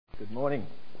Good morning.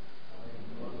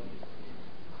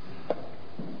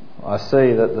 I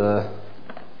see that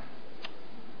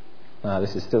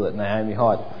this is still at Naomi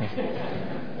Height.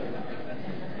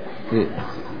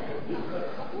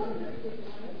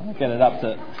 I'll get it up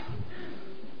to...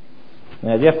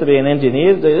 Now, do you have to be an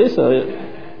engineer to do this? Or... It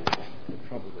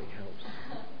probably helps.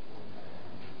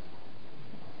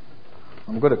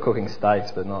 I'm good at cooking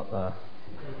steaks, but not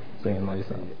singing these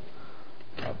up.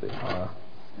 A bit higher.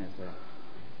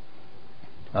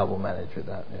 I will manage with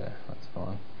that, yeah, that's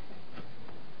fine.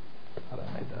 I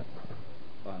don't need that.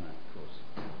 Oh, no, of course.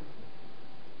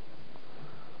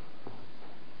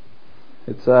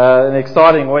 It's an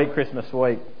exciting week, Christmas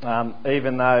week,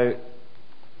 even though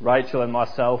Rachel and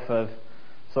myself have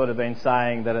sort of been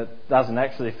saying that it doesn't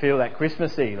actually feel that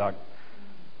Christmassy, like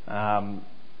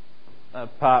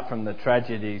apart from the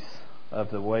tragedies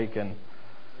of the week and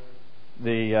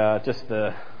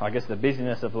the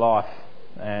busyness of life,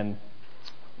 and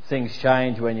things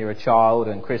change when you're a child,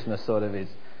 and Christmas sort of is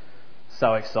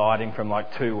so exciting from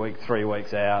like 2 weeks, 3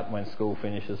 weeks out when school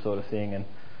finishes sort of thing, and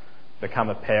become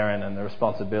a parent and the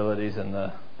responsibilities and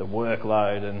the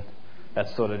workload, and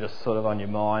that's sort of on your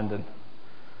mind, and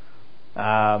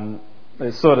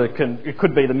it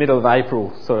could be the middle of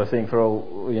April sort of thing for all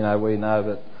we know,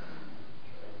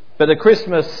 but the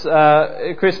Christmas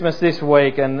this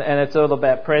week, and it's all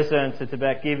about presents. It's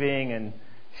about giving and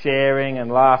sharing and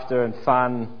laughter and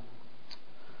fun.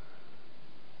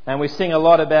 And we sing a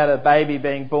lot about a baby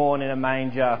being born in a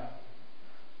manger,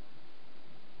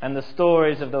 and the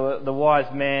stories of the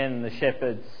wise men and the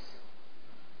shepherds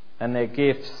and their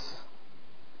gifts,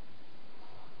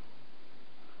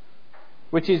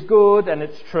 which is good and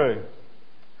it's true.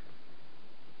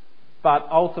 But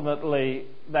ultimately,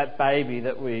 that baby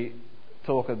that we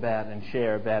talk about and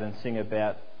share about and sing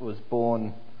about was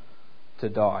born to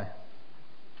die.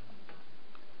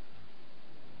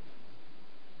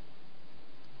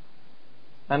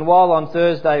 And while on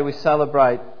Thursday we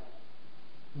celebrate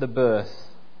the birth,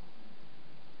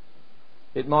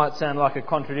 it might sound like a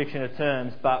contradiction of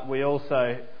terms, but we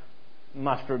also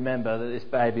must remember that this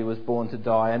baby was born to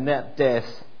die, and that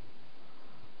death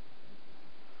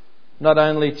not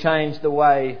only changed the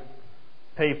way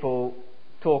people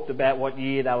talked about what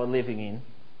year they were living in,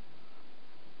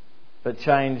 but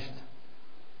changed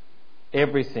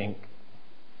everything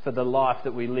for the life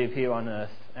that we live here on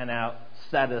earth and our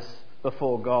status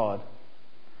before God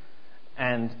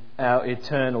and our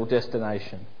eternal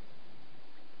destination.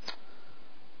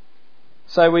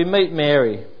 So we meet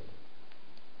Mary,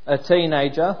 a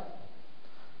teenager,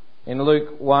 in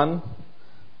Luke 1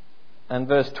 and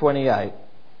verse 28.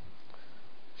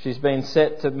 She's been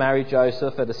set to marry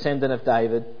Joseph, a descendant of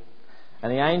David,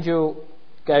 and the angel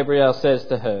Gabriel says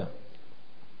to her,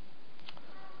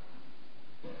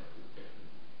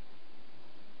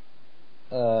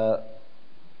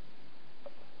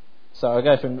 so I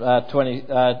go from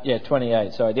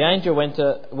 28. Sorry, the angel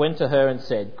went to her and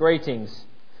said, "Greetings,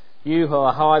 you who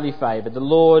are highly favoured. The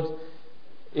Lord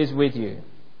is with you."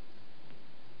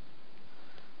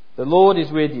 The Lord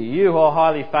is with you, you who are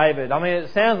highly favoured. I mean,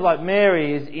 it sounds like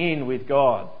Mary is in with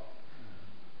God.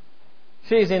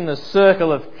 She's in the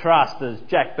circle of trust, as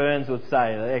Jack Burns would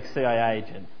say, the ex-CIA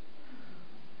agent,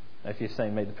 if you've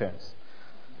seen Meet the Parents.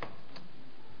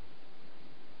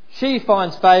 She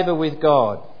finds favour with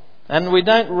God. And we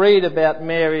don't read about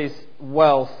Mary's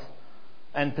wealth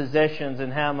and possessions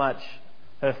and how much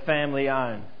her family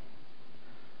owned.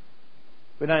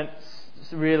 We don't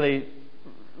really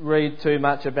read too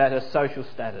much about her social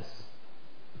status.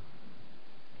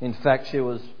 In fact, she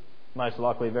was most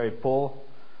likely very poor.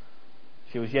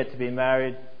 She was yet to be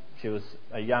married. She was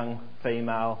a young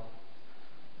female,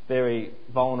 very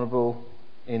vulnerable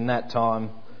in that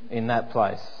time, in that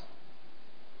place.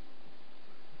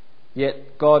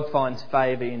 Yet God finds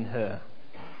favour in her.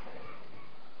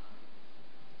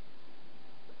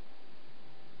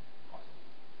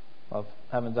 I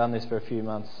haven't done this for a few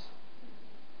months.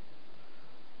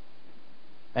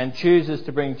 And chooses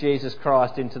to bring Jesus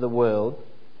Christ into the world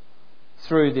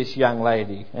through this young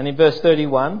lady. And in verse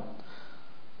 31, it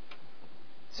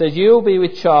says, "You will be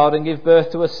with child and give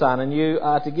birth to a son, and you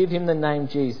are to give him the name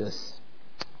Jesus.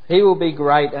 He will be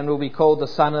great and will be called the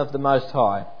Son of the Most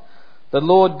High. The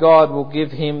Lord God will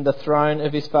give him the throne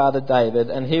of his father David,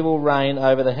 and he will reign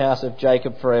over the house of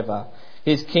Jacob forever.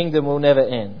 His kingdom will never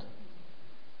end."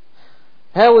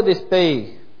 "How will this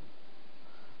be?"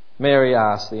 Mary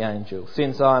asked the angel,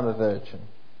 "since I am a virgin?"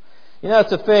 You know,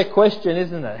 it's a fair question,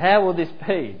 isn't it? How will this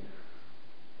be?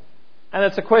 And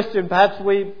it's a question perhaps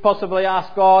we possibly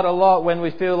ask God a lot when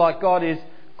we feel like God is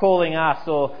calling us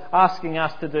or asking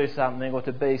us to do something or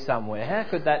to be somewhere. How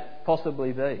could that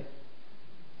possibly be?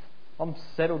 I'm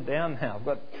settled down now. I've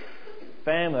got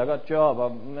family, I've got a job,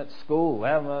 I'm at school.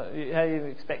 How do you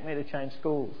expect me to change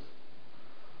schools?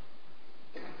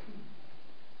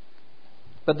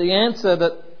 But the answer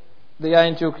that the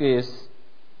angel gives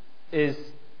is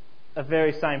a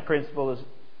very same principle as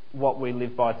what we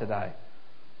live by today.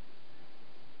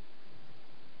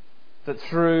 That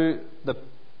through the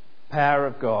power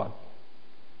of God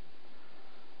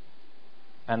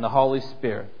and the Holy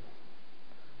Spirit,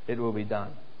 it will be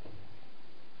done.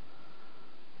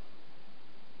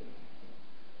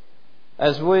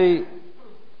 As we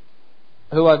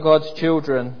who are God's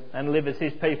children and live as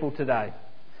His people today,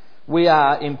 we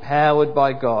are empowered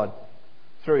by God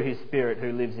through His Spirit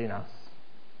who lives in us.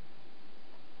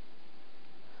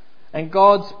 And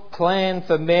God's plan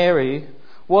for Mary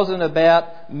wasn't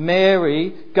about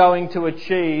Mary going to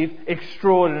achieve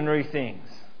extraordinary things.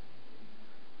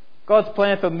 God's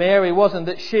plan for Mary wasn't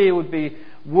that she would be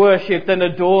worshipped and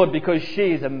adored because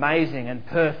she is amazing and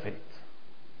perfect.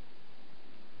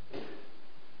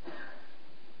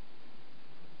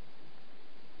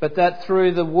 But that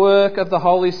through the work of the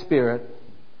Holy Spirit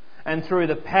and through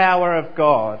the power of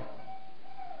God,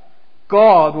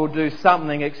 God will do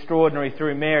something extraordinary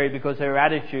through Mary because her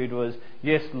attitude was,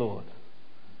 "Yes, Lord,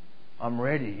 I'm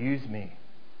ready, use me."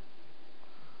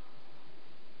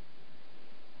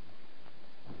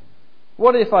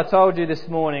 What if I told you this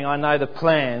morning, I know the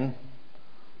plan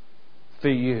for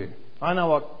you. I know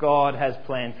what God has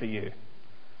planned for you.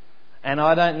 And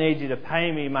I don't need you to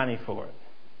pay me money for it.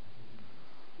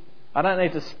 I don't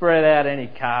need to spread out any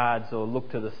cards or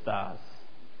look to the stars.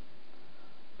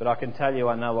 But I can tell you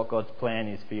I know what God's plan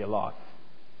is for your life.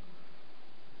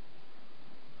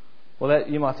 Well,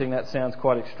 you might think that sounds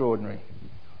quite extraordinary.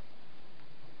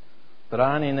 But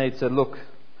I only need to look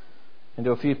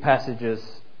into a few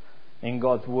passages in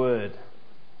God's Word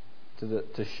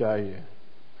to show you.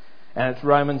 And it's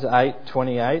Romans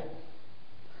 8:28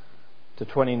 to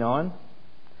 29.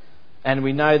 And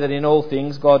we know that in all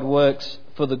things God works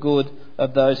for the good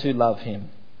of those who love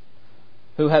Him,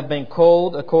 who have been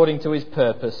called according to His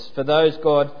purpose. For those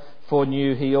God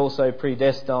foreknew, He also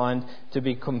predestined to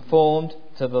be conformed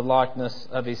to the likeness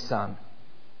of His Son,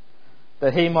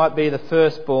 that He might be the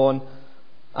firstborn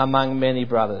among many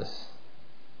brothers.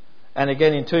 And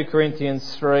again in 2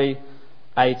 Corinthians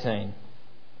 3:18.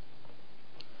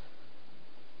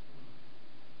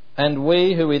 And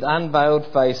we who with unveiled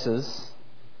faces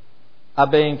are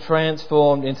being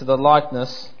transformed into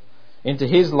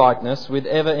His likeness with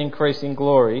ever increasing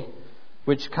glory,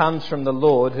 which comes from the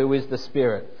Lord who is the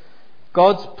Spirit.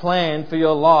 God's plan for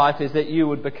your life is that you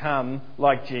would become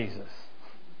like Jesus.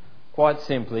 Quite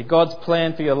simply, God's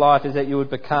plan for your life is that you would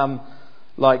become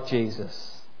like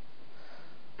Jesus.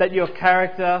 That your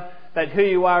character, that who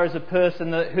you are as a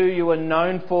person, that who you are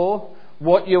known for,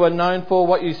 what you are known for,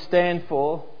 what you stand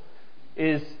for,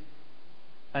 is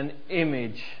an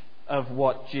image of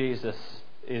what Jesus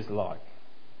is like.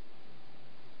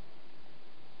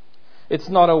 It's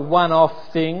not a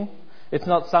one-off thing. It's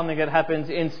not something that happens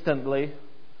instantly,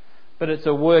 but it's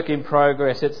a work in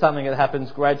progress. It's something that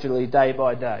happens gradually, day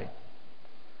by day.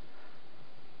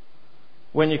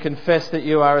 When you confess that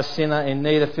you are a sinner in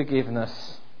need of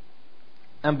forgiveness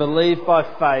and believe by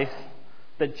faith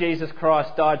that Jesus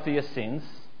Christ died for your sins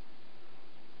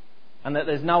and that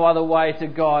there's no other way to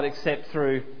God except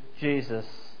through Jesus,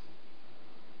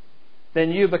 then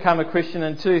you become a Christian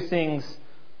and two things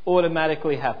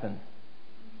automatically happen.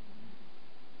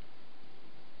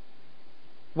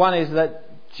 One is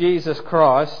that Jesus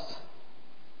Christ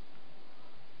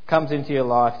comes into your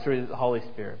life through the Holy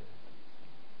Spirit.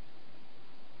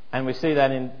 And we see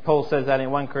that Paul says that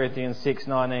in 1 Corinthians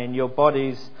 6:19, your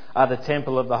bodies are the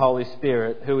temple of the Holy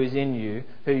Spirit who is in you,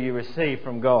 who you receive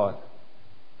from God.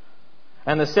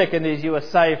 And the second is you are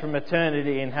saved from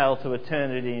eternity in hell to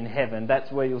eternity in heaven.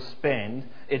 That's where you'll spend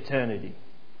eternity.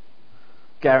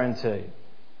 Guaranteed.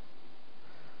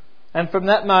 And from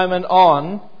that moment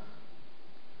on,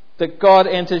 that God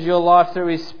enters your life through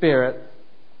His Spirit,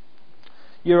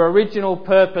 your original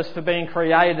purpose for being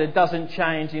created doesn't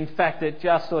change. In fact, it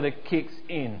just sort of kicks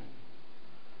in.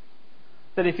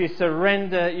 That if you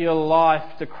surrender your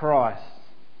life to Christ,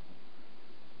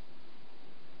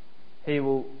 He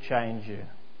will change you.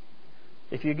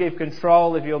 If you give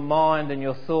control of your mind and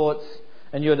your thoughts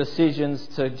and your decisions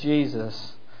to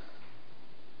Jesus,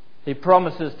 He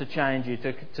promises to change you,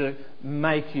 to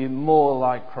make you more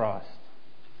like Christ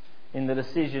in the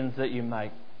decisions that you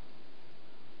make,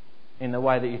 in the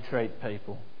way that you treat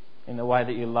people, in the way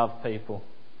that you love people,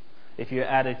 if your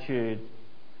attitude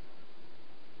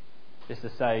just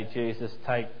to say, Jesus,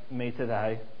 take me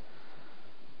today,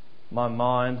 my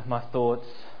mind, my thoughts,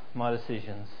 my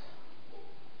decisions.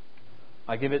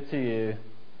 I give it to you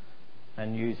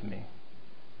and use me.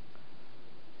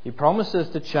 He promises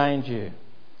to change you,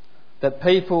 that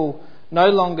people no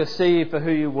longer see you for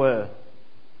who you were,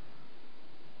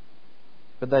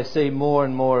 but they see more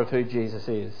and more of who Jesus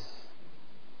is.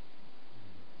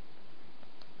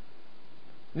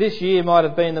 This year might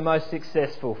have been the most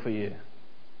successful for you.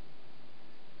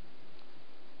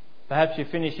 Perhaps you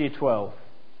finished year 12.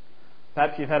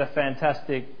 Perhaps you've had a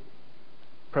fantastic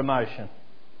promotion.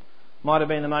 Might have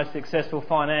been the most successful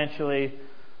financially,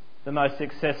 the most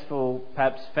successful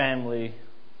perhaps family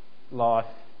life.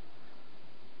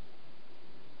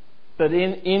 But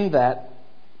in that,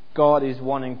 God is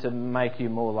wanting to make you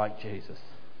more like Jesus.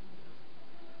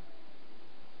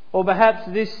 Or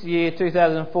perhaps this year,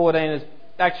 2014, has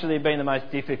actually been the most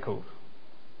difficult.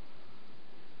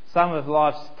 Some of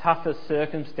life's toughest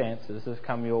circumstances have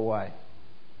come your way.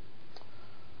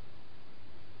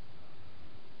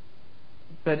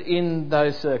 But in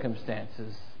those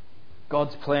circumstances,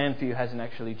 God's plan for you hasn't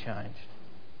actually changed.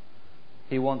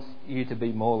 He wants you to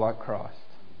be more like Christ.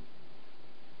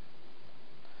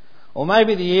 Or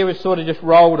maybe the year has sort of just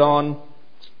rolled on,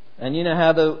 and you know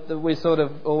how we sort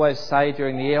of always say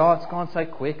during the year, oh, it's gone so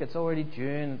quick, it's already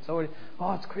June,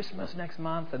 it's Christmas next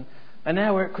month, and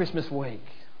now we're at Christmas week.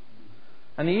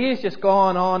 And the year's just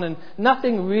gone on and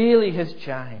nothing really has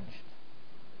changed.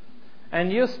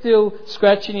 And you're still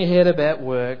scratching your head about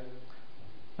work,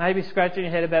 maybe scratching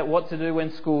your head about what to do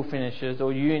when school finishes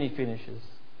or uni finishes.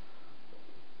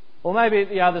 Or maybe at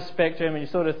the other spectrum and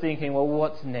you're sort of thinking, well,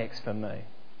 what's next for me?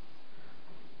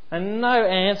 And no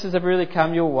answers have really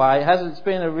come your way. It's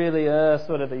been a really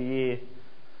sort of a year.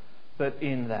 But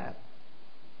in that,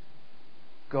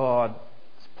 God's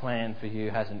plan for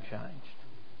you hasn't changed.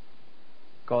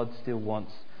 God still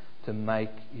wants to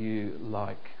make you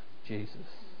like Jesus.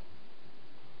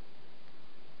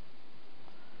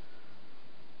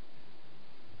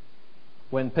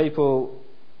 When people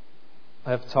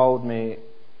have told me,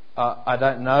 I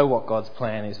don't know what God's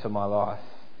plan is for my life,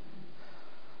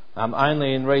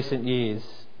 only in recent years,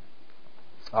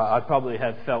 I probably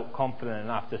have felt confident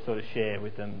enough to sort of share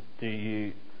with them, do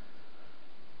you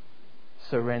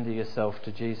surrender yourself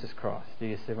to Jesus Christ? Do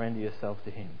you surrender yourself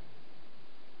to Him?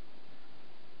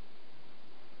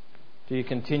 Do you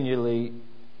continually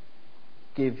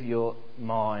give your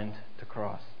mind to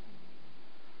Christ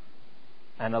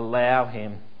and allow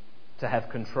Him to have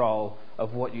control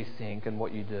of what you think and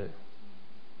what you do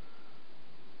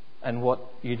and what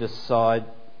you decide,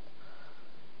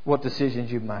 what decisions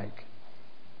you make?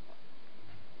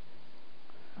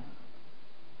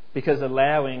 Because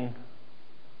allowing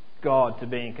God to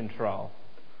be in control,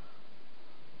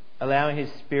 allowing His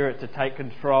Spirit to take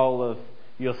control of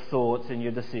your thoughts and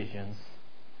your decisions,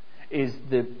 is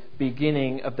the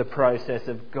beginning of the process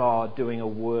of God doing a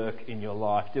work in your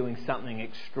life, doing something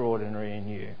extraordinary in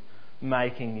you,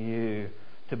 making you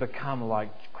to become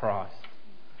like Christ,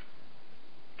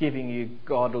 giving you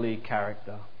godly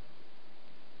character.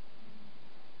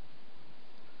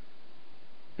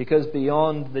 Because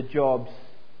beyond the jobs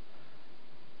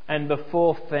and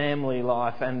before family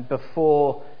life and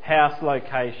before house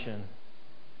location,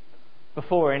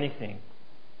 before anything,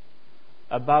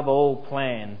 above all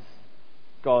plans,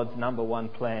 God's number one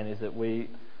plan is that we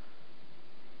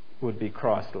would be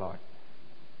Christ-like.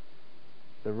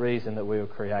 The reason that we were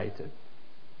created.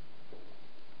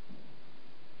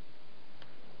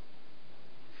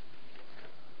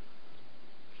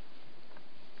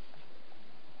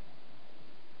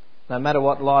 No matter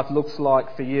what life looks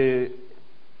like for you,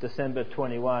 December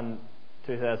 21,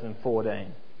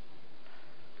 2014,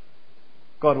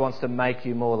 God wants to make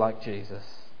you more like Jesus.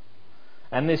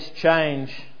 And this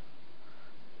change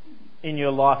in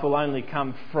your life will only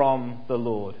come from the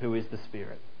Lord, who is the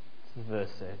Spirit, as the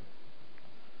verse said.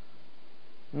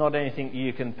 Not anything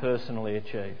you can personally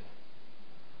achieve,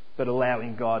 but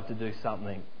allowing God to do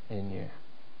something in you.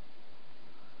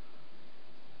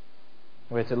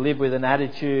 We're to live with an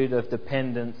attitude of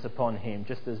dependence upon Him,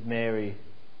 just as Mary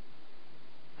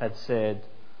had said,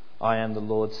 I am the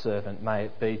Lord's servant, may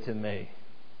it be to me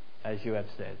as you have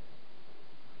said.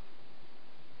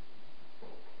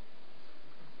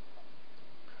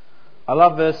 I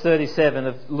love verse 37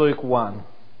 of Luke 1.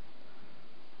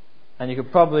 And you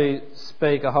could probably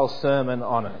speak a whole sermon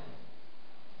on it.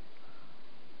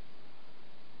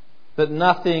 But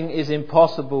nothing is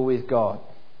impossible with God.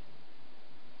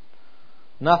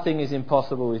 Nothing is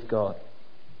impossible with God.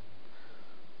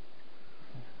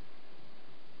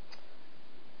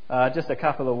 Just a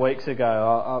couple of weeks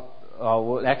ago,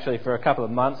 actually for a couple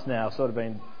of months now, sort of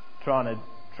been trying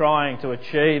to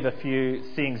achieve a few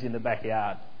things in the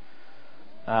backyard,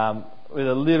 with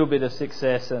a little bit of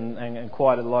success and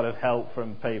quite a lot of help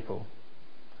from people.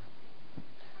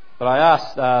 But I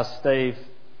asked Steve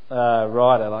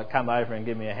Ryder, come over and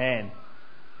give me a hand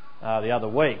the other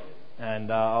week,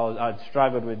 and I'd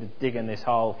struggled with digging this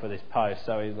hole for this post,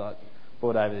 so he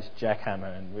brought over this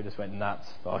jackhammer, and we just went nuts.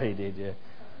 Oh, he did, yeah.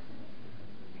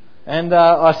 And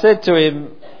I said to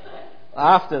him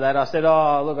after that, I said,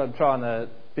 "Oh, look, I'm trying to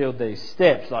build these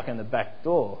steps in the back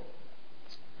door,"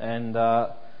 and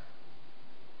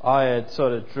I had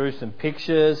sort of drew some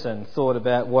pictures and thought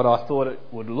about what I thought it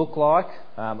would look like.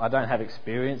 I don't have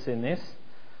experience in this,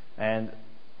 and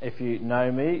if you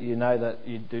know me, you know that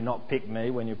you do not pick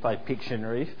me when you play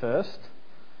Pictionary first.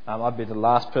 I'd be the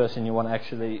last person you want to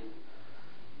actually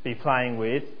be playing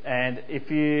with. And if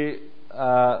you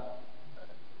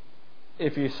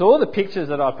saw the pictures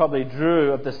that I probably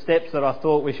drew of the steps that I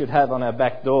thought we should have on our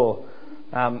back door,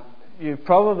 you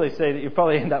probably see that you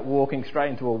probably end up walking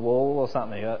straight into a wall or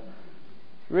something.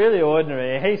 Really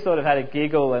ordinary. He sort of had a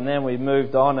giggle, and then we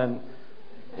moved on, and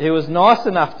he was nice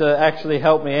enough to actually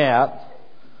help me out.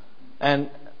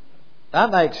 And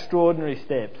aren't they extraordinary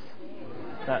steps?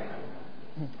 No.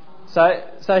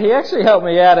 So he actually helped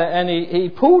me out, and he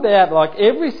pulled out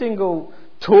every single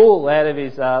tool out of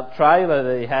his trailer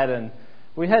that he had, and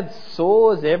we had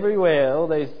saws everywhere, all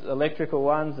these electrical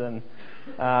ones, and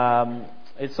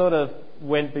it sort of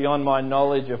went beyond my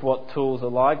knowledge of what tools are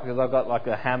like, because I've got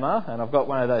a hammer, and I've got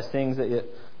one of those things that you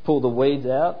pull the weeds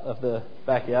out of the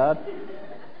backyard.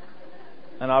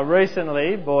 And I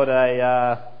recently bought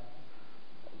a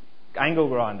angle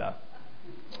grinder.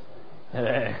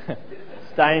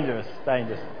 It's dangerous.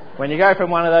 When you go from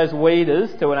one of those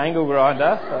weeders to an angle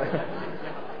grinder,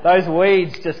 those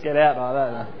weeds just get out like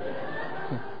that.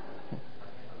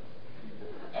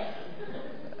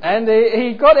 And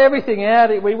he got everything out.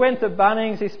 We went to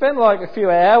Bunnings. He spent a few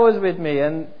hours with me,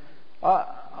 and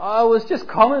I was just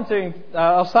commenting.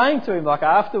 I was saying to him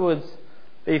afterwards,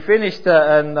 he finished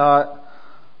and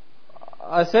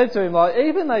I said to him,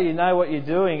 even though you know what you're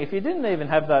doing, if you didn't even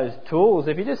have those tools,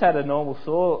 if you just had a normal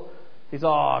saw, he's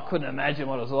I couldn't imagine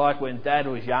what it was like when Dad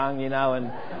was young,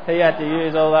 and he had to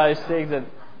use all those things. And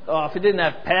if you didn't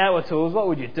have power tools, what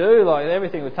would you do?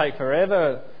 Everything would take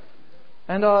forever.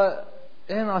 And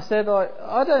I said,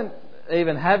 I don't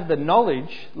even have the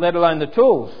knowledge, let alone the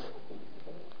tools.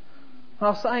 And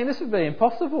I was saying this would be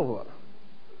impossible.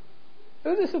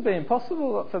 This would be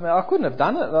impossible for me. I couldn't have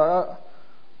done it.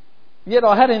 Yet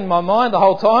I had in my mind the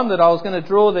whole time that I was going to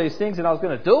draw these things and I was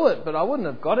going to do it, but I wouldn't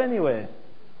have got anywhere.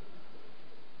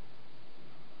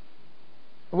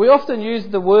 We often use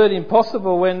the word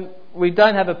impossible when we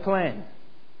don't have a plan.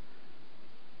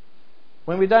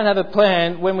 When we don't have a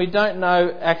plan, when we don't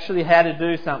know actually how to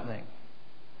do something.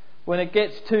 When it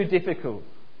gets too difficult,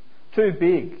 too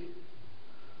big.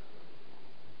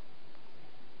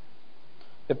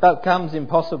 It becomes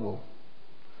impossible.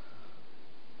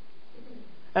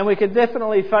 And we can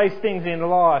definitely face things in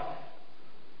life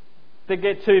that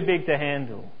get too big to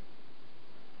handle,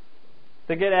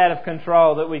 that get out of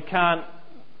control, that we can't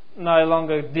no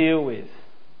longer deal with.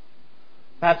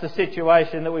 Perhaps a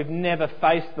situation that we've never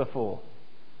faced before.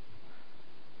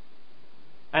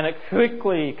 And it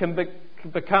quickly can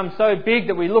become so big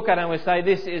that we look at it and we say,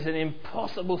 this is an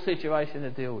impossible situation to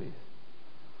deal with.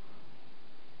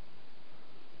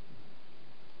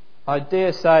 I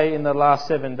dare say in the last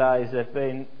 7 days there have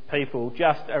been people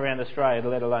just around Australia,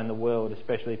 let alone the world,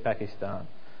 especially Pakistan,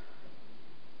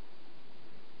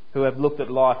 who have looked at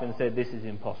life and said, this is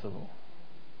impossible.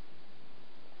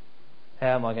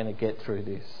 How am I going to get through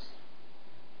this?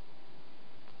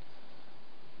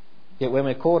 Yet when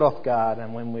we're caught off guard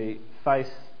and when we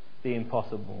face the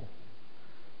impossible,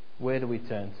 where do we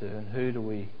turn to and who do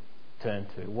we turn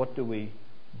to? What do we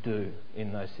do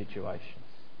in those situations?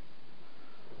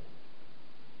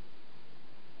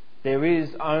 There is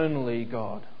only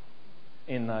God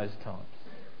in those times.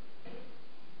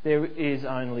 There is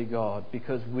only God,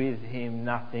 because with Him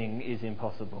nothing is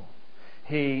impossible.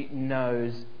 He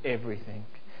knows everything.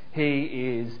 He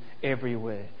is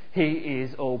everywhere. He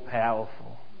is all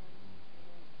powerful.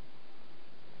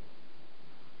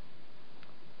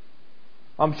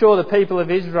 I'm sure the people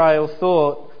of Israel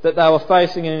thought that they were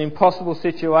facing an impossible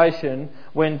situation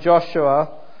when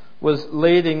Joshua was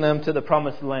leading them to the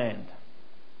promised land.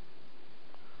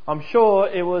 I'm sure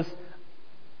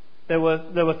there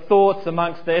were thoughts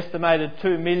amongst the estimated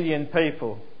 2 million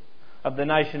people of the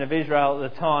nation of Israel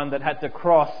at the time that had to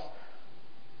cross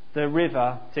the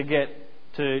river to get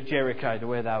to Jericho, to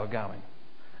where they were going.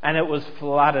 And it was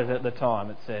flooded at the time,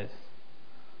 it says.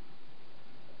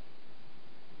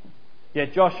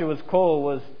 Yet Joshua's call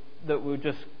was that we'll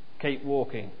just keep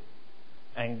walking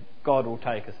and God will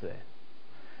take us there.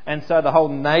 And so the whole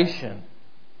nation,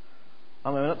 I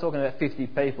mean, we're not talking about 50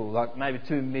 people, like maybe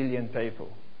 2 million people.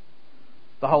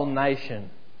 The whole nation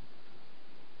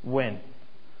went.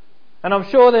 And I'm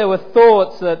sure there were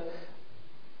thoughts that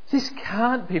this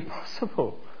can't be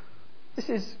possible. This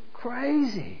is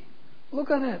crazy. Look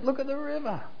at it. Look at the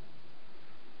river.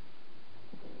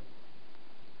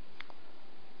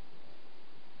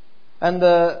 And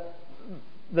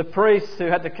the priests who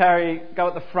had to go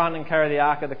at the front and carry the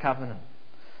Ark of the Covenant,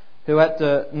 who had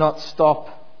to not stop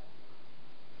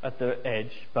at the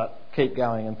edge but keep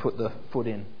going and put the foot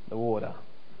in the water.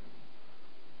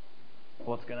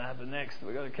 What's going to happen next?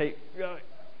 We've got to keep going.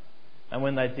 And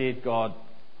when they did, God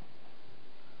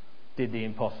did the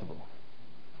impossible.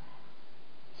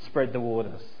 Spread the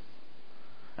waters.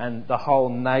 And the whole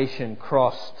nation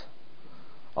crossed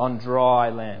on dry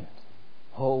land.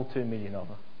 All 2 million of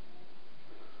them.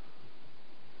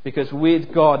 Because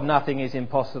with God nothing is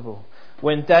impossible.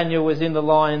 When Daniel was in the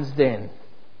lion's den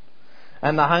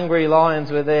and the hungry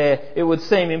lions were there, it would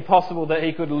seem impossible that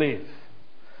he could live.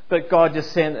 But God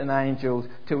just sent an angel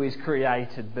to his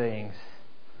created beings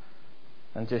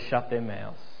and just shut their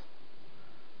mouths.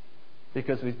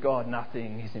 Because with God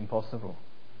nothing is impossible.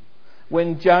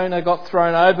 When Jonah got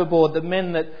thrown overboard, the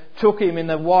men that took him in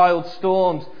the wild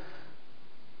storms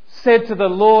said to the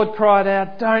Lord, cried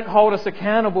out, "Don't hold us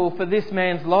accountable for this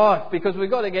man's life, because we've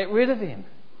got to get rid of him."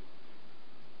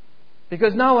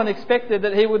 Because no one expected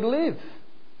that he would live.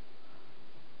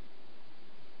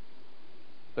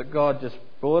 But God just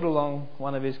brought along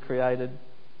one of his created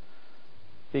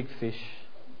big fish.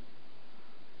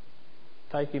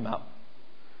 Take him up.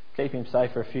 Keep him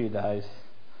safe for a few days.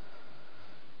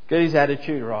 Get his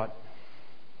attitude right.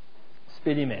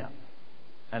 Spit him out.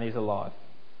 And he's alive.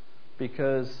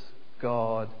 Because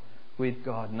with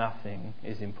God, nothing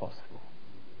is impossible.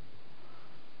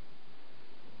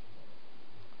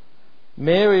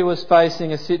 Mary was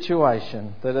facing a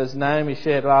situation that, as Naomi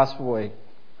shared last week,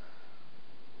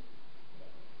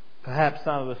 perhaps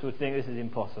some of us would think this is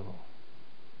impossible.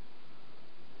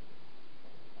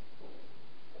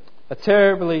 A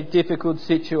terribly difficult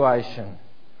situation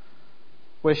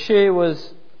where she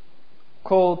was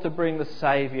called to bring the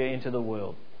Saviour into the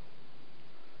world,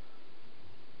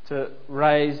 to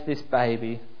raise this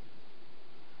baby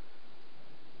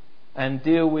and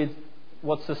deal with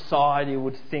what society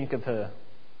would think of her.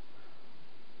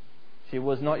 She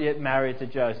was not yet married to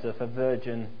Joseph, a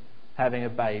virgin having a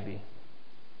baby.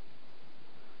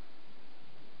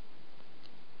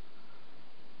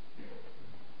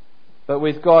 But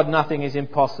with God nothing is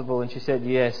impossible, and she said,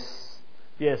 "Yes,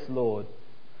 yes, Lord.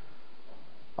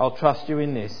 I'll trust you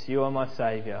in this. You are my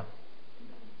Saviour.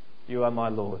 You are my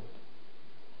Lord.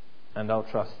 And I'll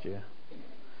trust you."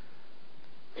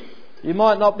 You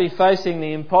might not be facing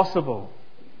the impossible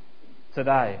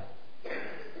today,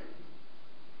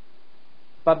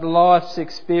 but life's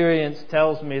experience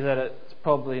tells me that it's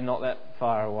probably not that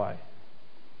far away.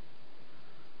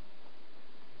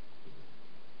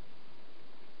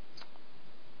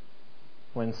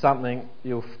 When something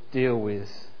you'll deal with,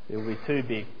 it'll be too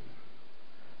big,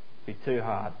 be too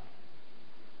hard.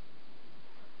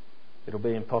 It'll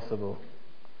be impossible.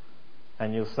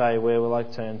 And you'll say, "Where will I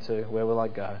turn to? Where will I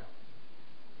go?"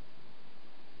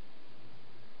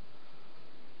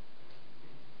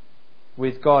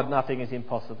 With God, nothing is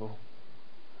impossible.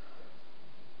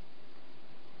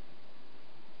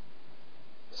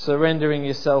 Surrendering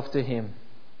yourself to Him.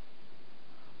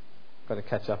 Got to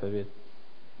catch up a bit.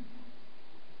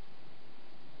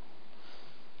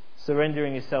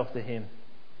 Surrendering yourself to Him.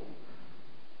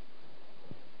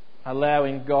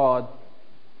 Allowing God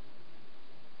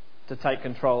to take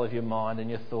control of your mind and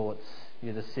your thoughts,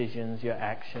 your decisions, your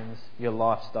actions, your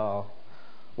lifestyle,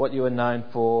 what you are known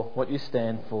for, what you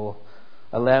stand for.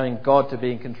 Allowing God to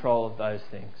be in control of those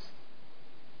things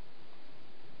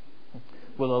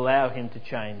will allow Him to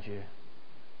change you,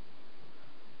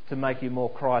 to make you more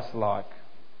Christ-like.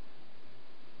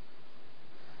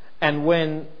 And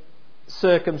when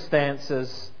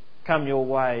circumstances come your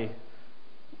way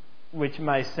which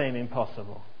may seem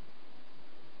impossible,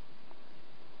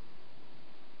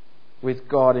 with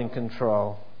God in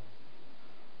control,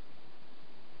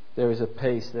 there is a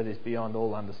peace that is beyond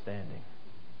all understanding.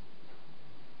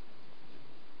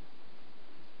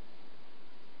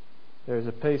 There is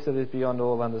a peace that is beyond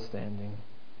all understanding.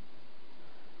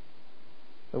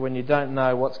 But when you don't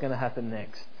know what's going to happen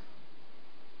next,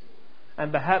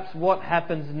 And perhaps what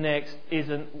happens next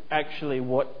isn't actually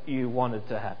what you wanted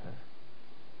to happen.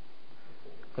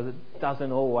 Because it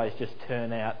doesn't always just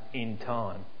turn out in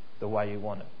time the way you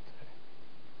want it to.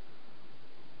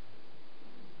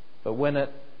 But when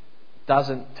it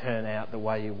doesn't turn out the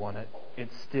way you want it,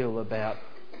 it's still about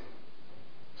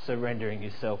surrendering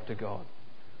yourself to God.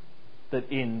 That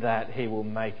in that He will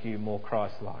make you more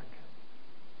Christ-like.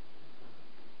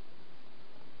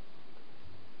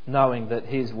 Knowing that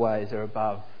His ways are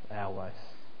above our ways.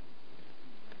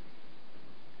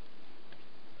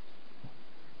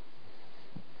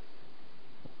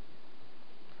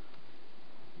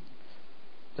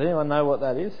 Does anyone know what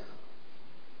that is?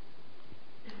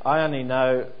 I only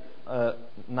know a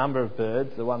number of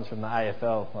birds, the ones from the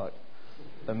AFL, like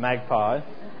the magpie.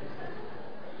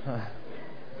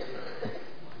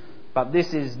 But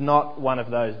this is not one of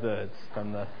those birds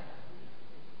from the...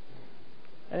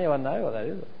 Anyone know what that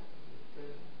is?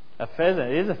 A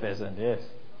pheasant. It is a pheasant, yes.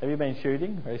 Have you been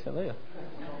shooting recently?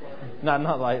 No,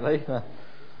 not lately.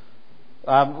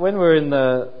 When we were in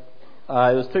the...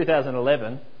 it was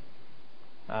 2011,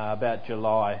 about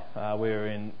July. We were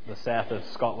in the south of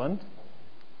Scotland.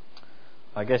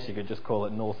 I guess you could just call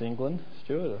it North England,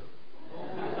 Stuart.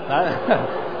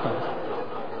 No?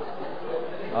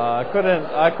 I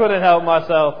couldn't help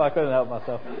myself.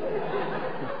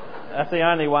 That's the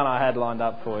only one I had lined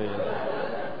up for you.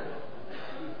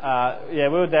 We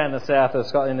were down in the south of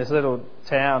Scotland, in this little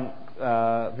town,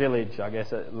 village, I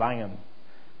guess, at Langham.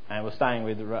 And we're staying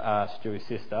with Stuart's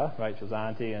sister, Rachel's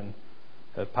auntie, and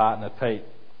her partner, Pete.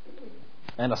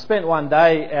 And I spent one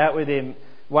day out with him,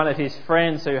 one of his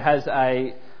friends who has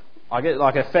a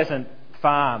pheasant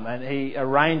farm, and he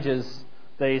arranges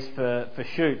these for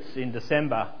shoots in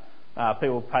December.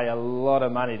 People pay a lot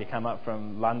of money to come up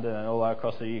from London and all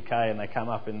across the UK, and they come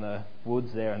up in the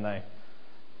woods there and they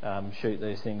shoot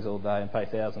these things all day and pay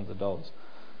thousands of dollars.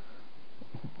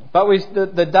 But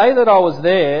the day that I was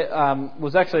there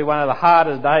was actually one of the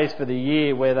hardest days for the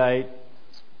year, where they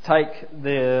take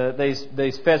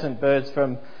these pheasant birds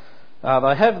from...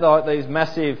 they have these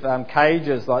massive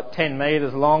cages, like 10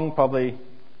 metres long, probably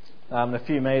a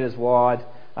few metres wide,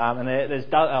 and there's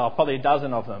probably a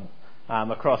dozen of them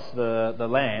across the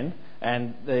land,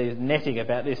 and they're netting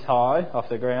about this high off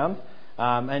the ground,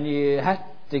 and you have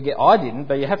to get... I didn't,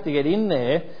 but you have to get in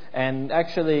there and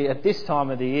actually at this time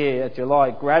of the year, at July,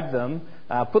 grab them,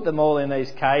 put them all in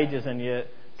these cages, and you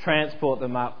transport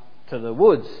them up to the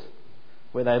woods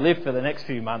where they live for the next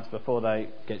few months before they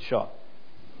get shot.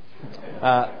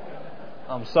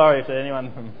 I'm sorry if there's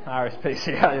anyone from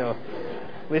RSPCA or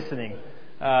listening.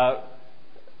 I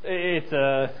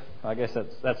guess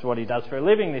that's what he does for a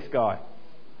living, this guy.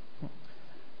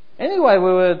 Anyway,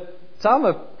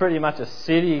 I'm pretty much a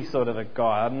city sort of a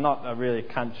guy. I'm not a really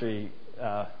country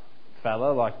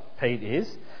fella like Pete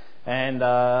is. And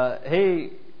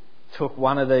he took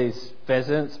one of these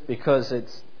pheasants because it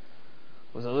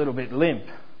was a little bit limp.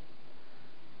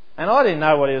 And I didn't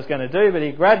know what he was going to do, but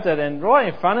he grabbed it, and right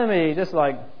in front of me, he just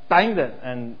banged it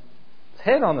and its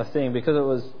head on the thing, because it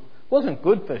wasn't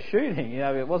good for shooting.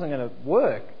 It wasn't going to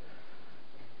work.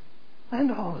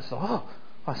 And I was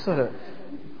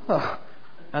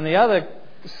and the other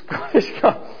Scottish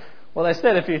guy, well, they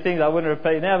said a few things I wouldn't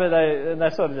repeat now, but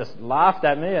they sort of just laughed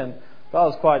at me, and I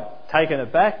was quite taken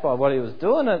aback by what he was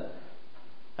doing.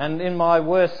 And in my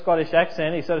worst Scottish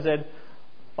accent, he sort of said,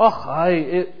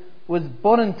 it was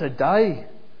born today.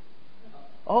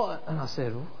 Oh, and I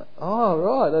said, what? Oh,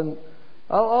 right. And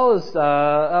I was,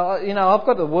 I've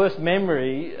got the worst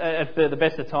memory at the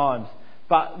best of times.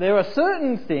 But there are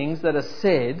certain things that are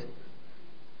said,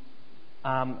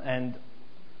 and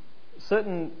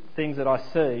certain things that I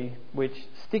see which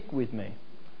stick with me.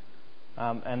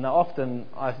 And often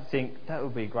I think that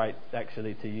would be great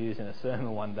actually to use in a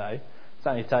sermon one day. It's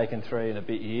only taken 3 and a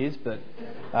bit years, but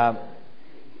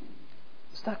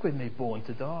stuck with me, born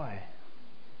to die.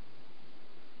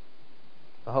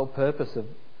 The whole purpose of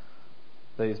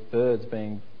these birds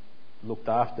being looked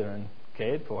after and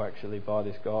cared for actually by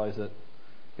this guy is that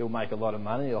he'll make a lot of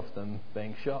money off them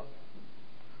being shot.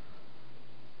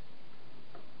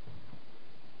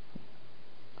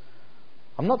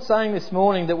 I'm not saying this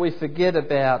morning that we forget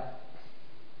about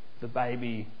the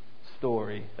baby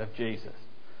story of Jesus.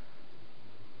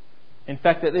 In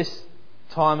fact, at this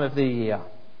time of the year,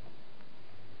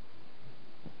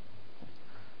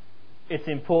 it's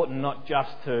important not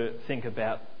just to think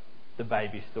about the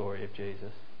baby story of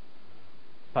Jesus,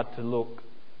 but to look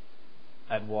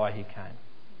at why he came.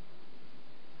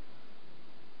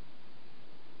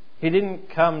 He didn't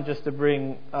come just to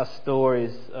bring us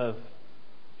stories of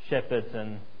shepherds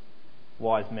and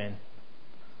wise men.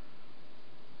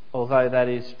 although that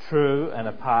is true and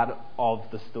a part of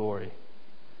the story.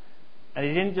 And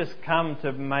he didn't just come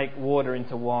to make water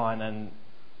into wine and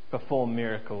perform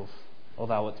miracles,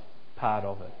 although it's part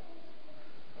of it.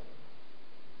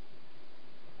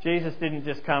 Jesus didn't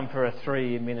just come for a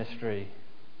 3-year ministry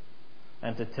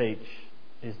and to teach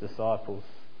his disciples,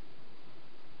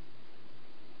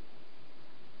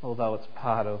 although it's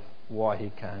part of why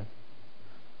he came.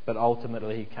 But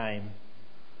ultimately he came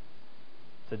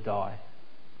to die.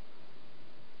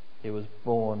 He was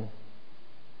born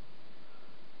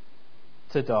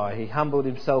to die. He humbled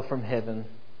himself from heaven,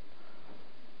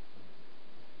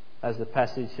 as the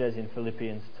passage says in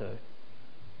Philippians 2.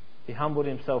 He humbled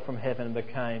himself from heaven and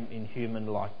became in human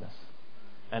likeness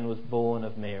and was born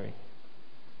of Mary.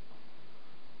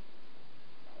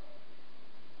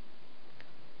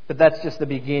 But that's just the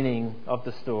beginning of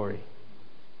the story.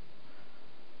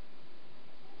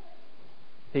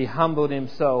 He humbled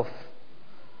himself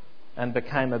and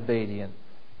became obedient.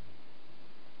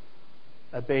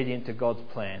 Obedient to God's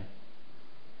plan.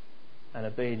 And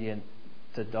obedient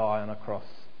to die on a cross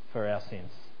for our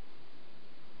sins.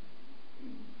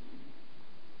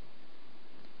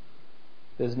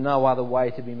 There's no other way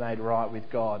to be made right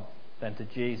with God than to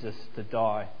Jesus to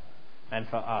die and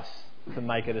for us to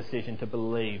make a decision to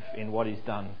believe in what he's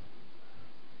done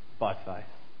by faith.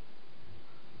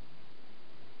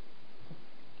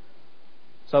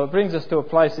 So it brings us to a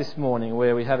place this morning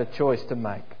where we have a choice to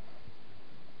make.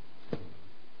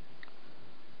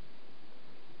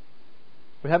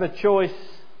 We have a choice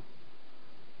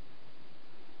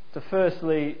to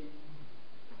firstly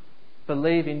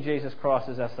believe in Jesus Christ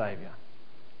as our Saviour.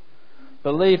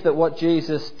 Believe that what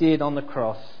Jesus did on the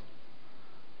cross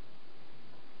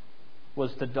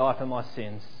was to die for my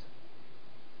sins,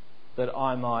 that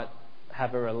I might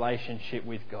have a relationship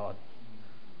with God,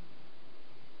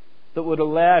 that would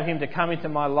allow him to come into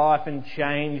my life and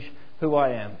change who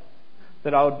I am,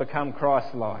 that I would become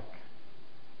Christ-like,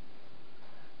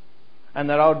 and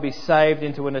that I would be saved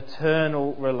into an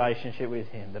eternal relationship with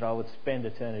him, that I would spend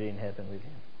eternity in heaven with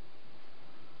him.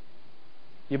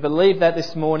 You believe that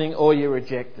this morning, or you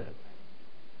reject it.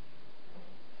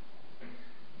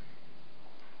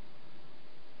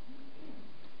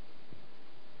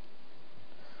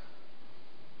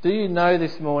 Do you know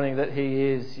this morning that he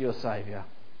is your Saviour?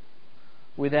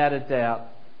 Without a doubt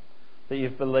that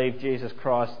you've believed Jesus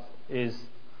Christ is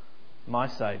my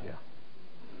Saviour.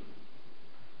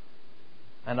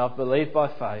 And I've believed by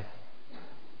faith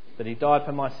that he died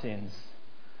for my sins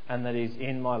and that he's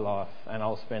in my life and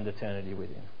I'll spend eternity with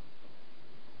him.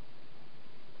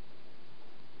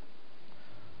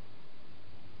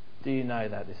 Do you know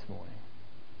that this morning?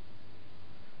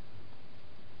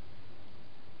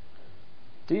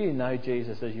 Do you know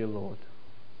Jesus as your Lord?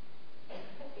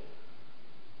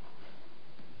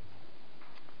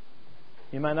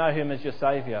 You may know him as your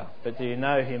Saviour, but do you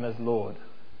know him as Lord?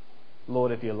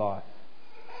 Lord of your life.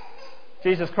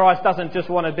 Jesus Christ doesn't just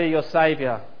want to be your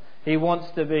Saviour. He wants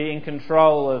to be in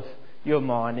control of your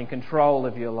mind, in control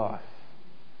of your life.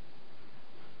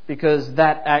 Because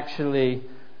that actually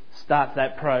starts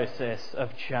that process of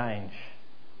change.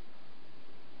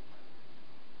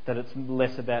 That it's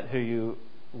less about who you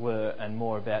were and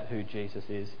more about who Jesus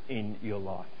is in your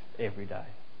life every day.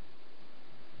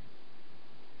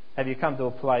 Have you come to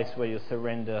a place where you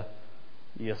surrender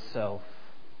yourself,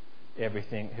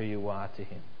 everything who you are, to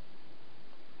him?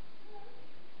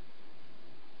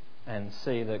 And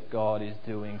see that God is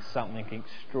doing something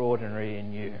extraordinary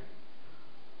in you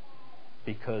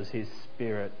because his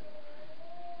Spirit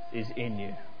is in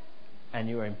you and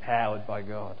you are empowered by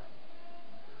God,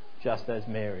 just as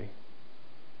Mary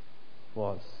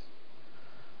was.